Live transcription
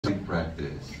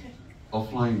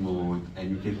offline mode, and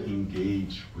you can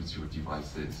engage with your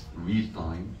devices real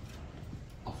time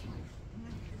offline.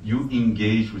 You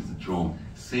engage with the drone.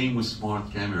 Same with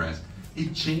smart cameras.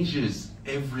 It changes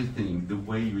everything, the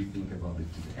way we think about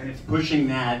it today. And it's pushing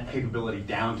that capability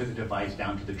down to the device,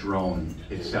 down to the drone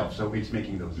itself. So it's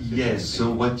making those decisions. Yes,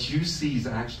 so what you see is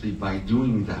actually by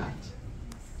doing that,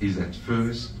 is at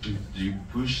first you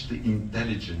push the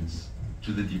intelligence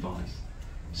to the device.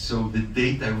 So the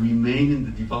data remain in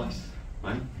the device,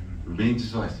 right? Remain in the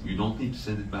device. You don't need to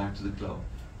send it back to the cloud.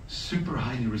 Super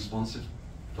highly responsive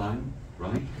time,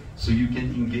 right? So you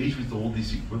can engage with all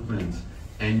this equipment,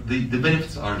 and the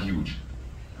benefits are huge.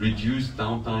 Reduced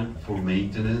downtime for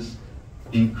maintenance,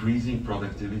 increasing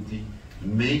productivity,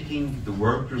 making the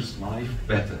worker's life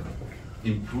better,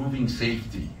 improving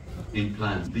safety in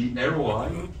plants. The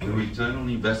ROI, the return on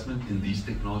investment in these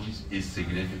technologies is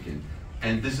significant.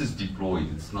 And this is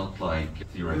deployed, it's not like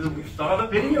theoretical. We saw the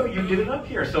video, you did it up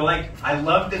here. So I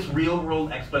love this real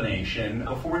world explanation.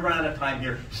 Before we run out of time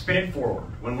here, spin it forward.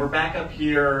 When we're back up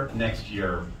here next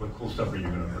year, what cool stuff are you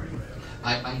going to bring?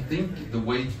 I think the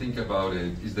way to think about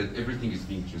it is that everything is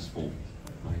being transformed,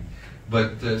 right?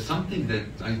 But something that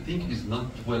I think is not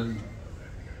well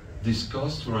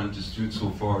discussed or understood so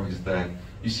far is that,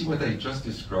 you see what I just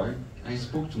described? I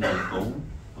spoke to my phone,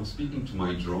 I'm speaking to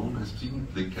my drone, I'm speaking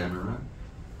to the camera.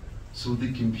 So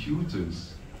the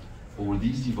computers or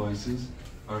these devices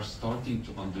are starting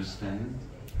to understand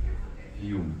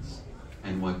humans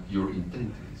and what your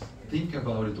intent is. Think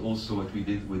about it also what we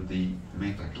did with the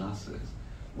Meta glasses,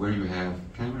 where you have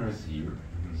cameras here,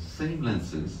 same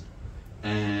lenses,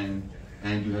 and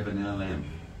you have an LLM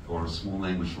or a small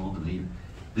language model here.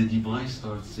 The device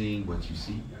starts seeing what you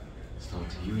see,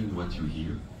 starts hearing what you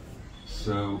hear.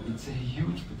 So it's a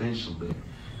huge potential there.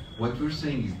 What we're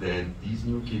saying is that these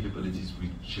new capabilities will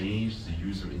change the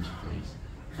user interface,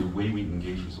 the way we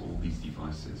engage with all these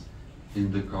devices.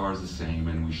 In the car is the same,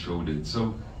 and we showed it.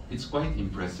 So it's quite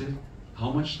impressive.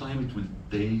 How much time it will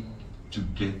take to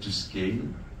get to scale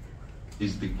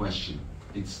is the question.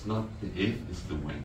 It's not the if, it's the when.